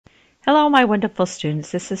Hello, my wonderful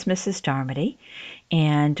students. This is Mrs. Darmody,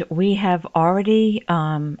 and we have already,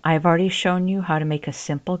 I've already shown you how to make a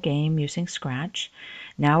simple game using Scratch.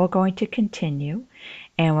 Now we're going to continue,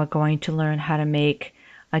 and we're going to learn how to make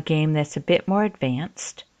a game that's a bit more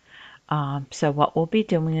advanced. So what we'll be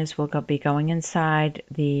doing is we'll be going inside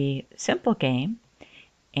the simple game,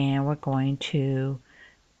 and we're going to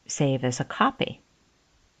save as a copy.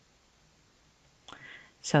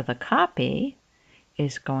 So the copy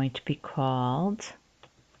is going to be called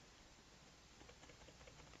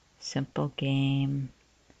Simple Game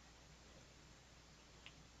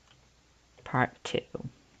Part 2.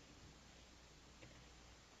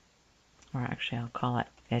 Or actually I'll call it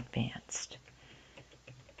Advanced.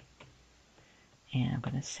 And I'm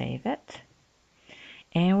going to save it.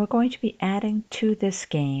 And we're going to be adding to this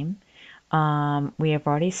game. We have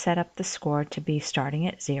already set up the score to be starting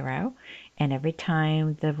at 0. And every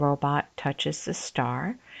time the robot touches the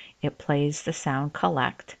star, it plays the sound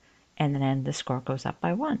collect. And then the score goes up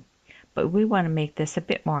by 1. But we want to make this a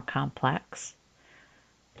bit more complex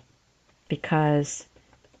because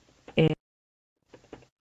it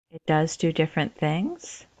does do different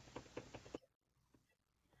things,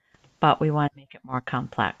 but we want to make it more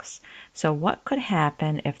complex. So what could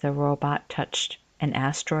happen if the robot touched an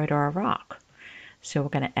asteroid or a rock? So we're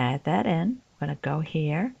going to add that in. We're going to go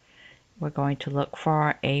here. We're going to look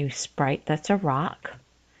for a sprite that's a rock.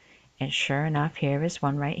 And sure enough, here is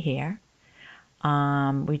one right here.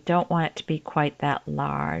 We don't want it to be quite that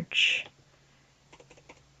large.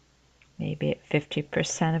 Maybe at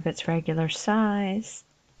 50% of its regular size.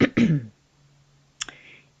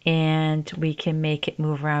 And we can make it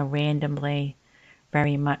move around randomly,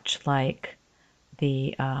 very much like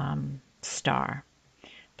the star.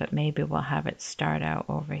 But maybe we'll have it start out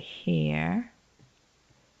over here.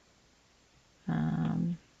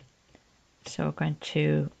 So we're going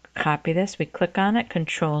to copy this. We click on it,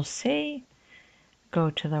 Control C, go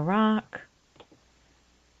to the rock,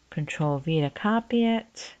 Control V to copy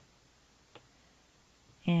it,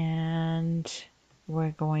 and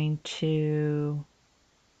we're going to,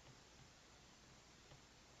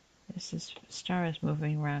 star is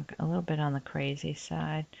moving around a little bit on the crazy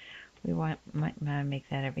side. We might make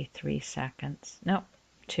that every 3 seconds. Nope,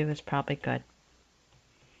 2 is probably good.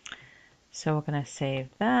 So we're going to save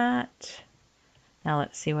that. Now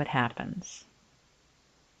let's see what happens.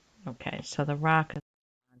 Okay, so the rock is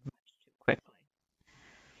much too quickly.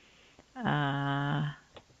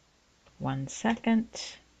 1 second.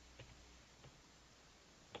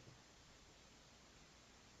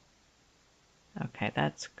 Okay,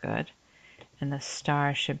 that's good. And the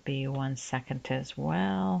star should be 1 second as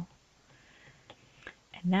well.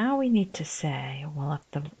 And now we need to say, well,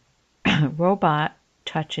 if the robot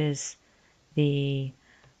touches the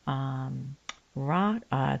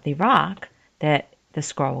rock, that the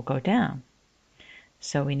score will go down.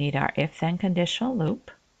 So we need our if-then conditional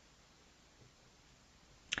loop.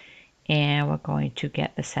 And we're going to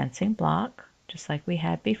get the sensing block, just like we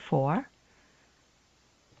had before.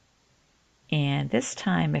 And this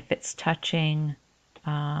time, if it's touching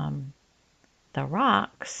the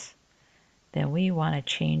rocks, then we want to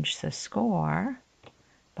change the score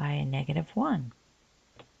by a -1.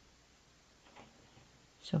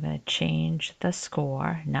 So I'm going to change the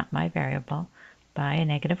score, not my variable, by a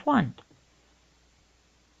 -1.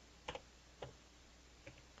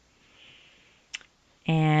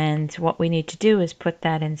 And what we need to do is put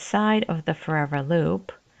that inside of the forever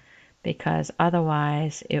loop, because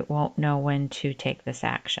otherwise it won't know when to take this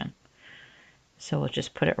action. So we'll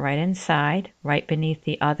just put it right inside, right beneath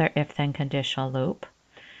the other if-then conditional loop.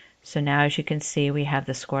 So now, as you can see, we have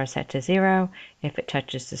the score set to 0. If it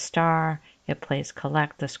touches the star, it plays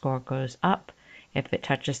collect, the score goes up. If it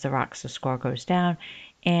touches the rocks, the score goes down.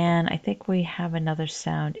 And I think we have another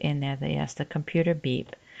sound in there, yes, the computer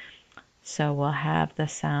beep. So we'll have the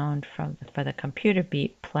sound for the computer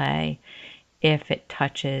beep play if it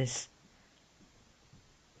touches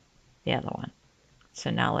the other one.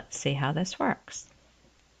 So now let's see how this works.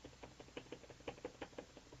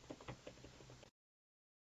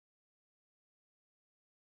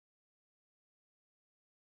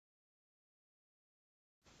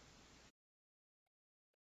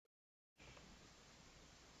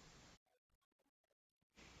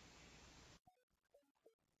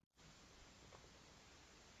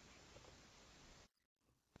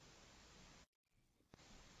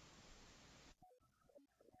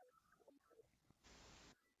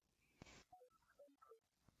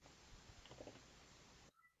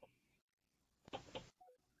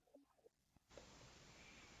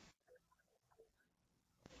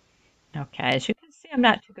 Okay, as you can see, I'm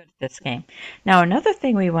not too good at this game. Now, another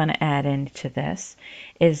thing we want to add into this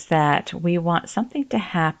is that we want something to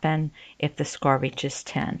happen if the score reaches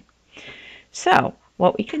 10. So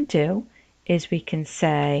what we can do is we can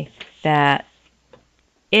say that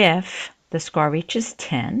if the score reaches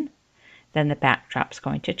 10, then the backdrop's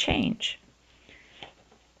going to change.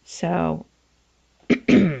 So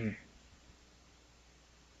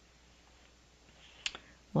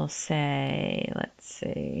we'll say, let's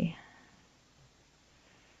see.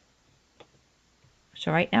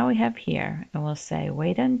 So right now we have here, and we'll say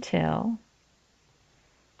wait until,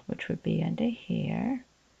 which would be under here.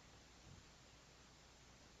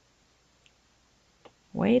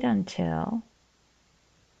 Wait until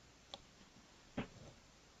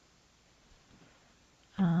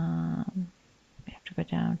we have to go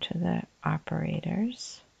down to the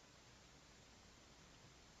operators.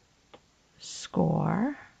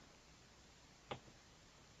 Score.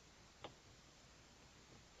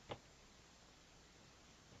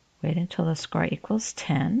 Wait until the score equals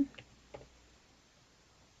 10.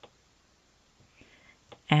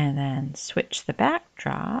 And then switch the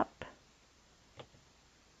backdrop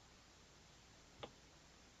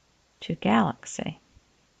to Galaxy.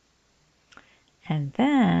 And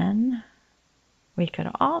then we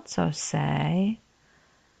could also say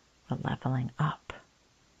we're leveling up.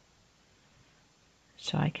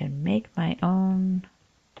 So I can make my own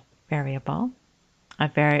variable,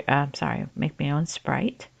 make my own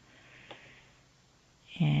sprite.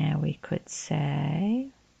 And we could say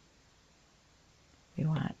we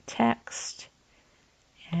want text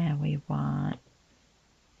and we want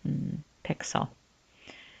pixel.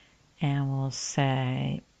 And we'll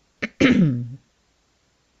say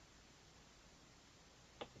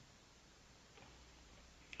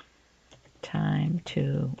time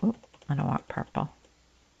to, I don't want purple.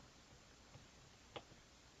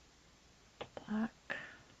 Black.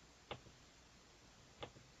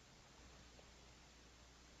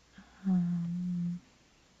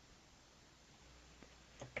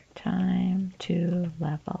 Time to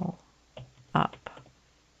level up.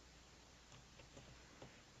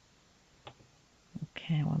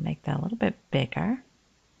 Okay, we'll make that a little bit bigger.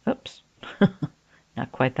 Oops,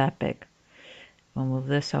 not quite that big. We'll move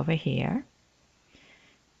this over here.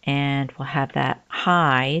 And we'll have that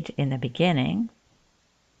hide in the beginning.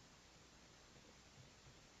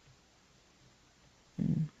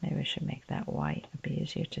 Maybe we should make that white. It'd be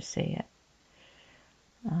easier to see it.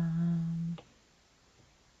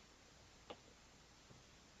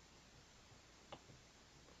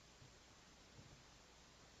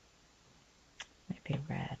 Maybe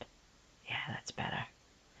red. Yeah, that's better.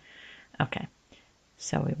 Okay,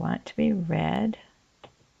 so we want it to be red.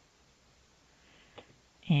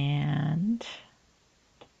 And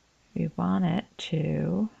we want it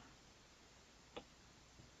to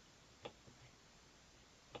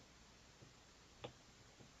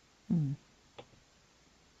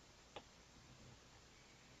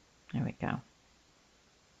there we go.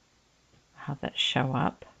 Have that show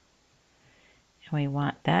up. And we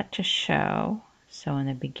want that to show. So in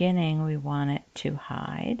the beginning, we want it to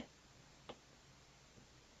hide.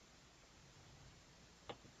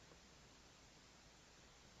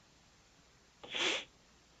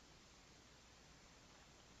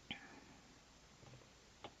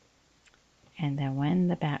 And then when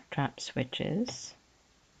the backdrop switches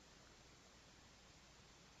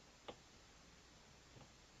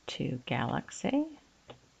to Galaxy,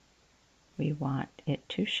 we want it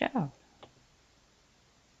to show.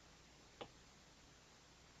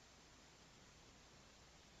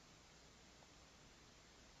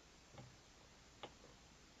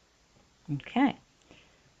 Okay,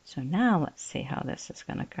 so now let's see how this is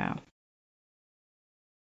going to go.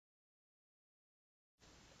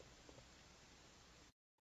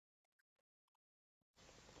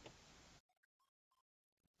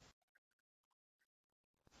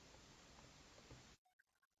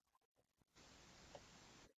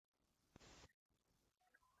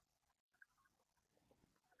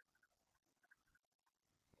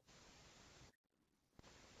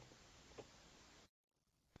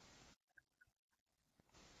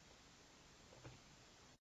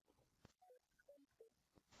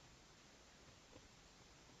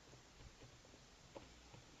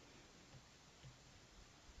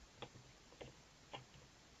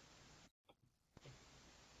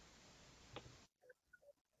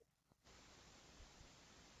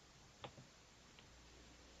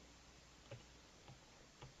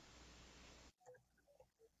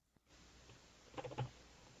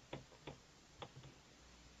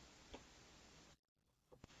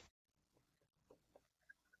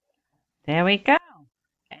 There we go.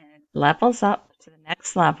 And it levels up to the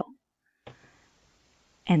next level.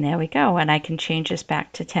 And there we go. And I can change this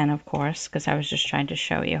back to 10, of course, because I was just trying to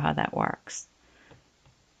show you how that works.